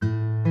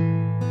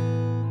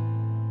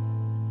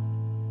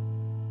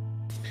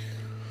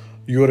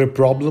You are a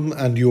problem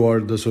and you are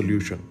the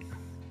solution.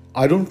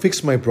 I don't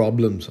fix my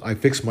problems, I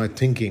fix my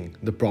thinking.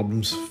 The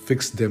problems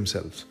fix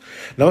themselves.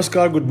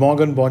 Namaskar, good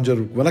morning, bonjour.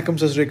 Welcome,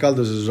 Sasrikal.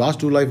 This is Raj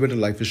to Life Better.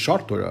 Life is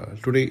short.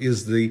 Today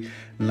is the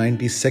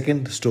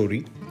 92nd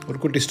story, or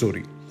Kuti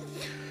story.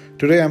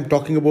 Today I'm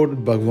talking about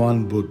Bhagwan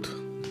Buddha.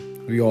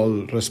 We all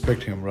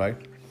respect him, right?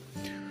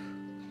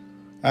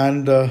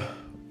 And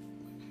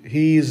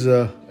he is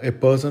a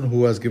person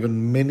who has given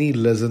many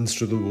lessons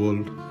to the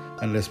world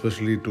and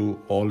especially to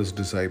all his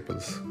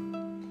disciples.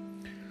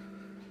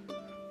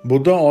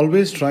 Buddha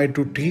always tried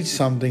to teach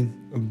something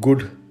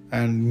good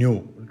and new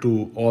to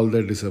all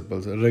their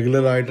disciples.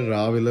 Regular ആയിട്ട്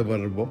രാവിലെ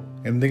വരുമ്പോൾ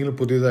എന്തെങ്കിലും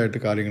പുതിയതായിട്ട്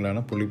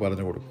കാര്യങ്ങളാണ് പുള്ളി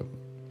പറഞ്ഞു കൊടുക്കുന്നത്.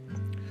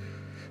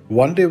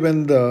 One day when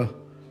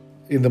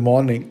in the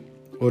morning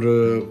ഒരു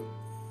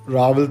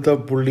രാവിലത്തെ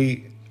പുള്ളി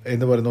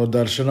എന്ന് പറയുന്ന ഒരു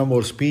ദർശനം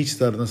ഒരു സ്പീച്ച്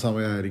തരുന്ന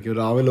സമയമായിരിക്കും.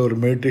 രാവിലെ ഒരു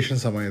മെഡിറ്റേഷൻ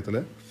സമയത്തിൽ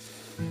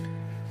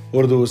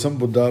ഒരു ദിവസം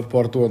ബുദ്ധ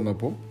പുറത്തു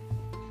വന്നപ്പോൾ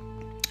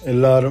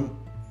എല്ലാവരും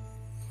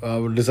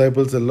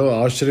ഡിസൈപ്പിൾസ് എല്ലാം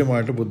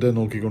ആശ്ചര്യമായിട്ട് ബുദ്ധയെ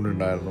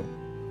നോക്കിക്കൊണ്ടുണ്ടായിരുന്നു.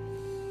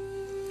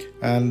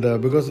 ആൻഡ്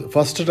ബിക്കോസ്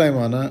ഫസ്റ്റ്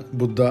ടൈമാണ്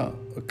ബുദ്ധ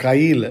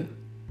കയ്യിൽ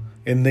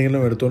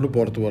എന്തെങ്കിലും എടുത്തുകൊണ്ട്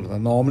പുറത്ത് വരുന്നത്.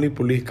 നോർമലി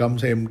പുള്ളി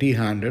കംസ് എംപ്റ്റി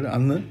ഹാൻഡഡ്.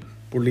 അന്ന്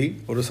പുള്ളി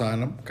ഒരു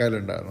സാധനം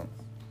കയ്യിലുണ്ടായിരുന്നു.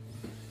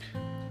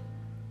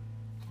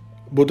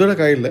 ബുദ്ധയുടെ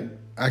കയ്യിൽ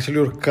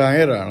ആക്ച്വലി ഒരു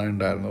കയറാണ്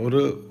ഉണ്ടായിരുന്നത്.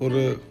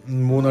 ഒരു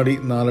 3 അടി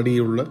 4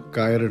 അടിയുള്ള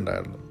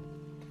കയറുണ്ടായിരുന്നു.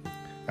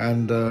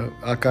 ആൻഡ്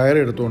ആ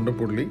കയറെടുത്തുകൊണ്ട്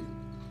പുള്ളി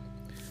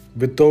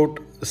വിത്തൗട്ട്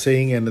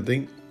സെയിങ്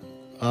എനിത്തിങ്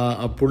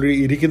ആ പുള്ളി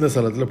ഇരിക്കുന്ന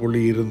സ്ഥലത്തിൽ പുള്ളി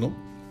ഇരുന്നു.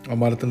 ആ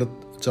മരത്തിൻ്റെ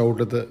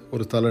ചവിട്ടത്ത്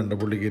ഒരു സ്ഥലമുണ്ട്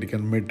പുള്ളിക്ക് ഇരിക്കാൻ,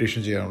 മെഡിറ്റേഷൻ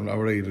ചെയ്യാനുള്ള.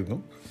 അവിടെ ഇരുന്നു.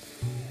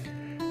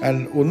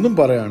 ആൻഡ് ഒന്നും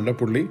പറയാണ്ട്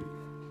പുള്ളി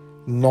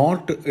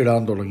നോട്ട്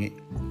ഇടാൻ തുടങ്ങി.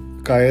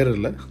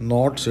 കയറിൽ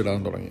നോട്ട്സ് ഇടാൻ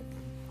തുടങ്ങി.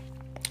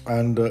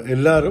 ആൻഡ്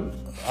എല്ലാവരും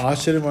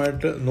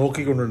ആശ്ചര്യമായിട്ട്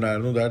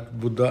നോക്കിക്കൊണ്ടുണ്ടായിരുന്നു. ദാറ്റ്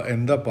ബുദ്ധ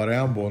എന്താ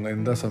പറയാൻ പോകുന്നത്,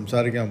 എന്താ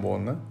സംസാരിക്കാൻ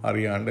പോകുന്നത്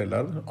അറിയാണ്ട്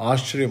എല്ലാവരും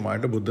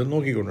ആശ്ചര്യമായിട്ട് ബുദ്ധ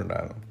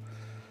നോക്കിക്കൊണ്ടുണ്ടായിരുന്നു.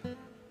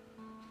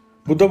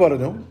 ബുദ്ധ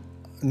പറഞ്ഞു,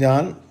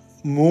 ഞാൻ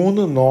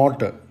 3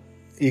 നോട്ട്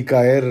ഈ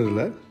കയറിൽ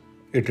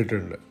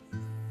ഇട്ടിട്ടുണ്ട്.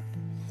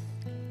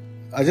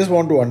 I just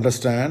want to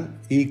understand,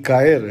 ഈ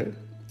കയറ്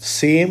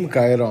സെയിം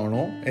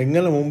കയറാണോ,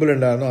 എങ്ങനെ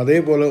മുമ്പിലുണ്ടായിരുന്നോ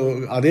അതേപോലെ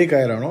അതേ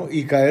കയറാണോ,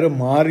 ഈ കയറ്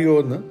മാറിയോ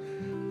എന്ന്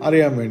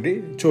അറിയാൻ വേണ്ടി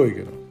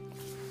ചോദിക്കുന്നു.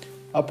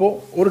 അപ്പോൾ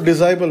ഒരു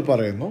ഡിസൈപ്പിൾ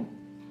പറയുന്നു,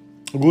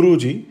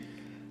 Guruji,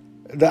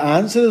 the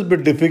answer is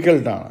bit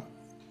ഡിഫിക്കൽട്ടാണ്.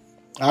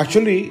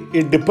 Actually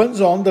it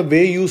depends on the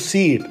way you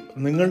see it.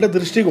 നിങ്ങളുടെ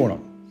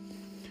ദൃഷ്ടികോണം.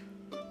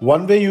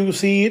 One way you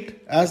see it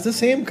as the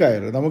same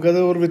കയർ, നമുക്കത്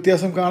ഒരു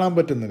വ്യത്യാസം കാണാൻ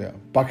പറ്റുന്നില്ല.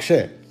 പക്ഷേ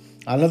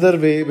another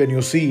way when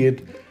you see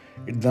it,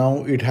 now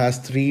it has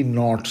 3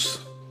 knots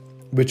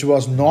which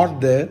was not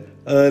there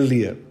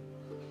earlier.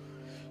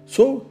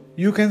 So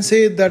you can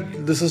say that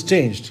this has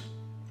changed.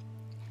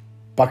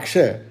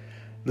 Pakshe,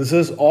 this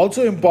is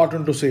also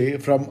important to say,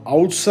 from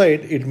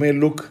outside it may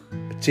look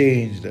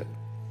changed.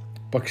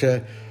 Pakshe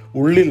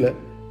ഉള്ളിൽ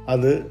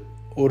അത്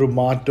ഒരു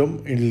മാറ്റം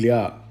ഇല്ല.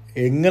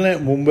 എങ്ങനെ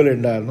മുമ്പിൽ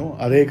ഉണ്ടായിരുന്നു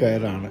അതേ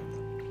കയറാണ്.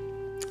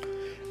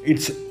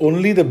 It's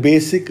only the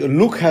basic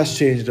look has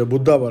changed.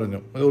 Buddha paranju.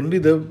 Only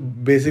the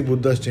basic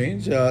Buddha's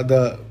changed. The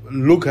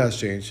look has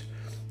changed.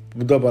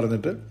 Buddha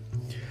paranjittu.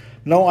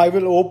 Now I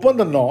will open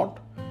the knot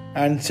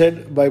and said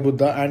by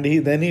Buddha, and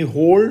then he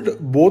hold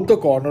both the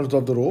corners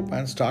of the rope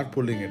and start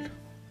pulling it.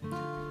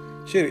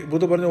 ശരി,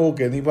 ബുദ്ധ പറഞ്ഞു,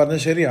 okay, നീ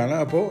പറഞ്ഞത് ശരിയാണ്.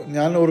 അപ്പോൾ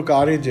ഞാൻ ഒരു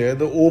കാര്യം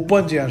ചെയ്ത്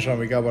ഓപ്പൺ ചെയ്യാൻ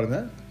ശ്രമിക്കാൻ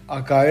പറഞ്ഞ് ആ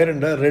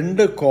കയറിൻ്റെ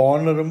 2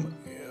 കോർണറും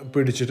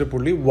പിടിച്ചിട്ട്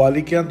പുള്ളി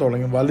വലിക്കാൻ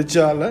തുടങ്ങി.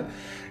 വലിച്ചാൽ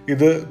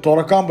ഇത്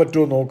തുറക്കാൻ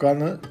പറ്റുമോ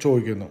നോക്കാമെന്ന്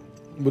ചോദിക്കുന്നു.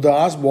 ബുദ്ധ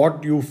as what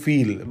you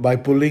feel by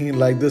pulling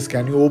like this,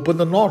 can you open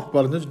the not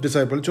പറഞ്ഞ്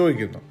ഡിസൈപ്പിൾ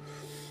ചോദിക്കുന്നു.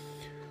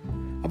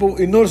 അപ്പോൾ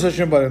ഇന്നൊരു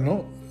സെഷൻ പറയുന്നു,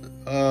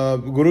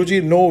 Guruji,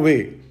 no way,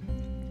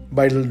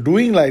 by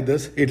doing like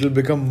this it will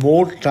become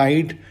more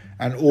tight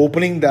and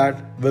opening that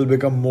will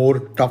become more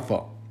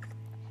tougher.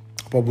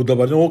 അപ്പോൾ ബുദ്ധ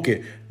പറഞ്ഞു, okay,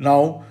 now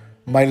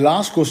my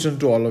last question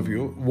to all of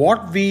you,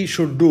 what we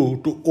should do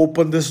to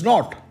open this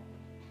knot.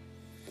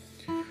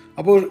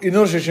 അപ്പോൾ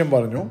ഇന്നൊരു session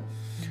പറഞ്ഞു,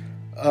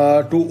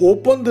 to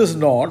open this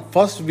knot,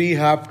 first we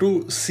have to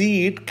see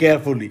it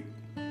carefully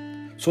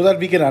so that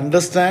we can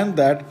understand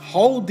that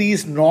how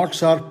these knots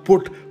are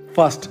put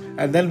first,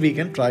 and then we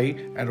can try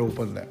and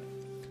open them.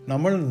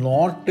 നമ്മൾ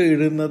not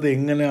ഇടുന്നത്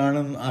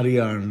എങ്ങനെയാണെന്ന്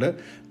അറിയാണ്ട്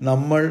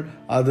നമ്മൾ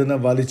അതിനെ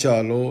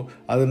വലിച്ചാലോ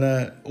അതിനെ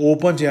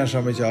open ചെയ്യാൻ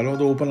ശ്രമിച്ചാലോ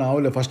അത് open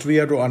ആവില്ല. First we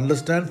have to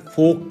understand,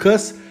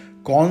 focus,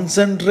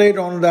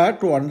 concentrate on that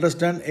to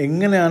understand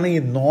എങ്ങനെയാണ് ഈ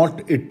നോട്ട്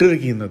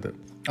ഇട്ടിരിക്കുന്നത്.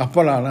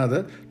 അപ്പോഴാണ് അത്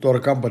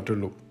തുറക്കാൻ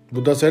പറ്റുള്ളൂ.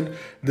 Buddha said,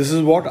 this is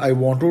what I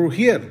want to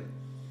hear.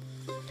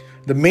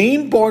 The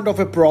main point of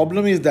a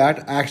problem is that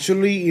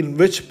actually in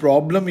which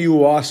problem you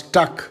are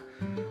stuck.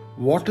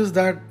 What is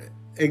that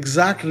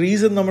exact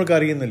reason നമുക്ക്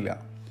അറിയുന്നില്ല.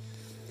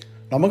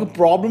 നമുക്ക്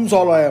പ്രോബ്ലം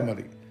സോൾവ് ആയാൽ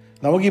മതി.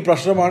 നമുക്ക് ഈ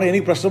പ്രശ്നമാണ്,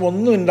 എനിക്ക് പ്രശ്നം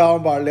ഒന്നും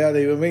ഉണ്ടാവാൻ പാടില്ല,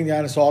 ദൈവമേ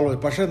ഞാൻ സോൾവ്.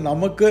 പക്ഷെ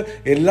നമുക്ക്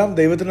എല്ലാം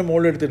ദൈവത്തിൻ്റെ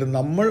മുകളിൽ എടുത്തിട്ട്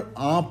നമ്മൾ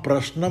ആ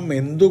പ്രശ്നം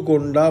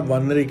എന്തുകൊണ്ടാണ്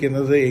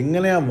വന്നിരിക്കുന്നത്,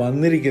 എങ്ങനെയാണ്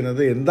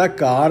വന്നിരിക്കുന്നത്, എന്താ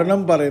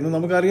കാരണം പറയുന്നത്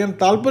നമുക്കറിയാൻ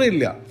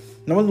താല്പര്യമില്ല.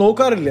 നമ്മൾ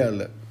നോക്കാറില്ല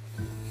അതിൽ.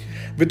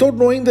 Without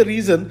knowing the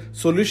reason,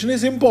 solution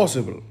is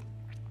impossible.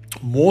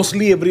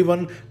 Mostly every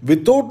one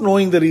without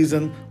knowing the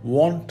reason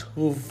want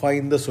to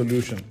find the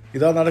solution.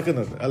 ഇതാ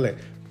നടക്കുന്നത് അല്ലേ?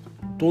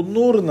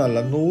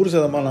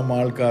 100%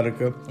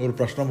 ആൾക്കാർക്ക് ഒരു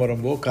പ്രശ്നം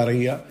വരുമ്പോൾ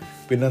കരയുക,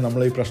 പിന്നെ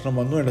നമ്മൾ ഈ പ്രശ്നം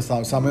വന്നു, എൻ്റെ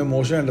സമയം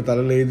മോശം, എൻ്റെ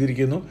തലയിൽ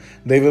എഴുതിയിരിക്കുന്നു,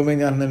 ദൈവമേ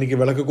എനിക്ക്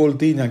വിളക്ക്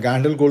കൊളുത്തി, ഞാൻ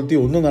കാൻഡിൽ കൊളുത്തി,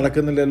 ഒന്നും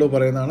നടക്കുന്നില്ലല്ലോ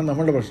പറയുന്നതാണ്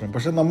നമ്മുടെ പ്രശ്നം.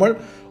 പക്ഷെ നമ്മൾ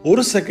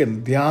ഒരു സെക്കൻഡ്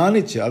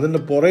ധ്യാനിച്ച്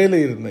അതിൻ്റെ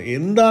പുറയിലിരുന്ന്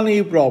എന്താണ്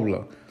ഈ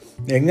പ്രോബ്ലം,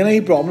 എങ്ങനെ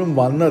ഈ പ്രോബ്ലം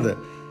വന്നത്,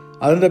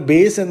 അതിൻ്റെ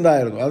ബേസ്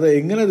എന്തായിരുന്നു, അത്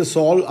എങ്ങനെ ഇത്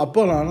സോൾവ്,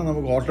 അപ്പോഴാണ്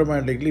നമുക്ക്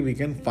automatically we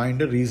can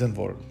find a reason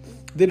for it.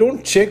 They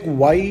don't check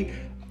Y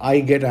I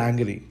get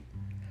angry,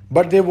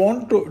 but they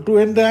want to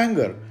end the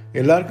anchor.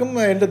 എല്ലാവർക്കും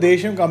എൻ്റെ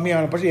ദേഷ്യം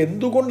കമ്മിയാണ്, പക്ഷെ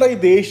എന്തുകൊണ്ടാണ് ഈ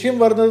ദേഷ്യം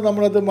വരുന്നത്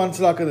നമ്മളത്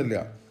മനസ്സിലാക്കുന്നില്ല.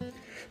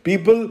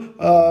 People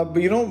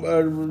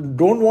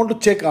don't want to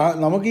check.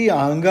 നമുക്ക് ഈ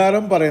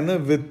അഹങ്കാരം പറയുന്ന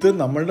വിത്ത്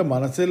നമ്മളുടെ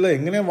മനസ്സിൽ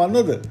എങ്ങനെയാണ്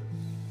വന്നത്,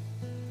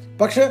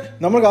 പക്ഷെ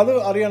നമുക്കത്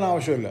അറിയാൻ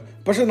ആവശ്യമില്ല.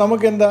 പക്ഷെ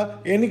നമുക്ക് എന്താ,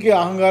 എനിക്ക്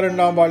അഹങ്കാരം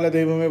ഉണ്ടാകാൻ പാടില്ല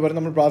ദൈവമേ പറഞ്ഞ്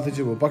നമ്മൾ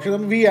പ്രാർത്ഥിച്ചു പോകും. പക്ഷെ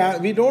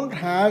we don't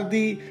have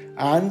the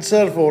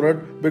answer for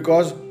it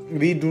because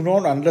we do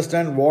not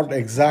understand what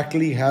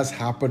exactly has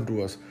happen to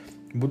us.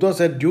 Buddha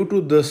said due to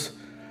this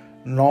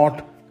not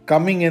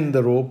coming in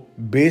the rope,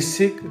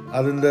 basic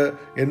അതിൻ്റെ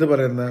എന്ത്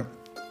പറയുന്നത്,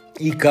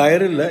 ഈ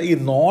കയറിൽ ഈ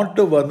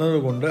നോട്ട് വന്നത്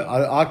കൊണ്ട്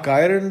ആ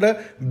കയറിൻ്റെ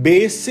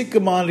ബേസിക്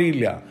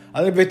മാറിയില്ല.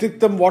 അത്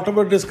വ്യക്തിത്വം വാട്ട്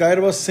എവർ ഇറ്റ് ഇസ്, കയർ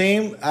was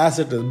same as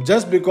it is,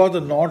 just because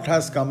the knot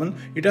has come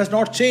it has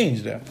not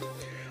changed.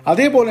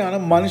 അതേപോലെയാണ്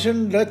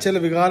മനുഷ്യൻ്റെ ചില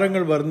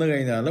വികാരങ്ങൾ വന്നു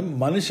കഴിഞ്ഞാലും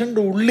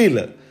മനുഷ്യൻ്റെ ഉള്ളിൽ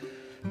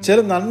ചില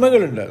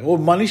നന്മകളുണ്ട്.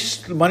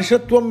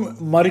 മനുഷ്യത്വം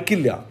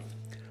മറിക്കില്ല,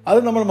 അത്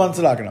നമ്മൾ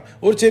മനസ്സിലാക്കണം.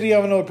 ഒരു ചെറിയ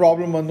അവനൊരു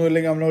പ്രോബ്ലം വന്നു,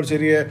 ഇല്ലെങ്കിൽ അവനൊരു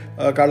ചെറിയ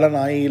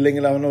കള്ളനായി,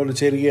 ഇല്ലെങ്കിൽ അവനൊരു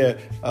ചെറിയ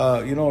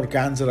ഒരു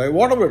ക്യാൻസറായി,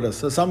 whatever it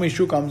is, some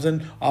issue comes in,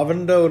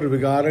 അവൻ്റെ ഒരു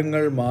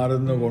വികാരങ്ങൾ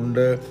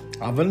മാറുന്നതുകൊണ്ട്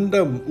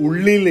അവൻ്റെ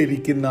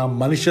ഉള്ളിലിരിക്കുന്ന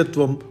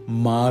മനുഷ്യത്വം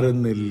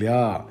മാറില്ല.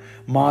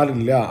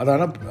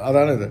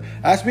 അതാണിത്.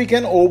 As we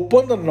can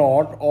open the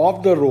knot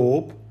of the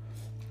rope,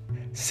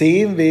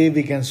 same way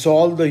we can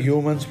solve the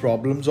humans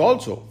problems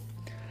also.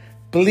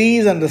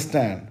 Please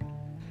understand,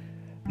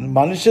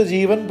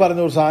 മനുഷ്യജീവൻ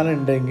പറഞ്ഞ ഒരു സാധനം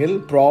ഉണ്ടെങ്കിൽ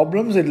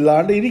പ്രോബ്ലംസ്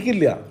ഇല്ലാണ്ട്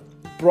ഇരിക്കില്ല.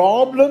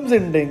 പ്രോബ്ലംസ്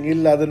ഉണ്ടെങ്കിൽ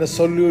അതിന്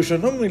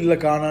സൊല്യൂഷനും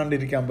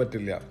കാണാണ്ടിരിക്കാൻ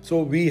പറ്റില്ല. So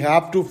we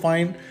have to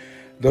find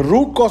the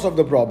root cause of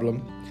the problem.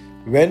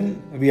 When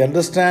we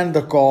understand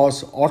the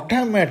cause,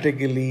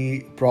 automatically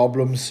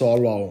problems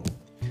solve ആവും.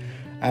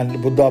 And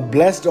Buddha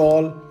blessed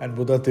all, and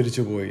Buddha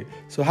തിരിച്ചു പോയി.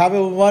 So have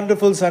a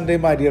wonderful Sunday,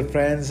 my dear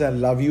friends, and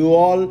love you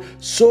all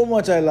so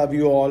much. I love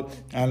you all,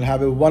 and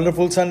have a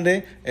wonderful Sunday.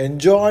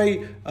 Enjoy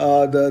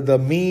the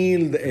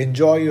meal,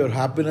 enjoy your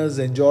happiness,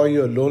 enjoy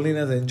your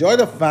loneliness, enjoy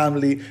the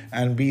family,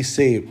 and be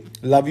safe.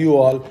 Love you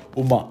all.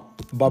 Uma.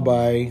 Bye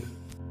bye.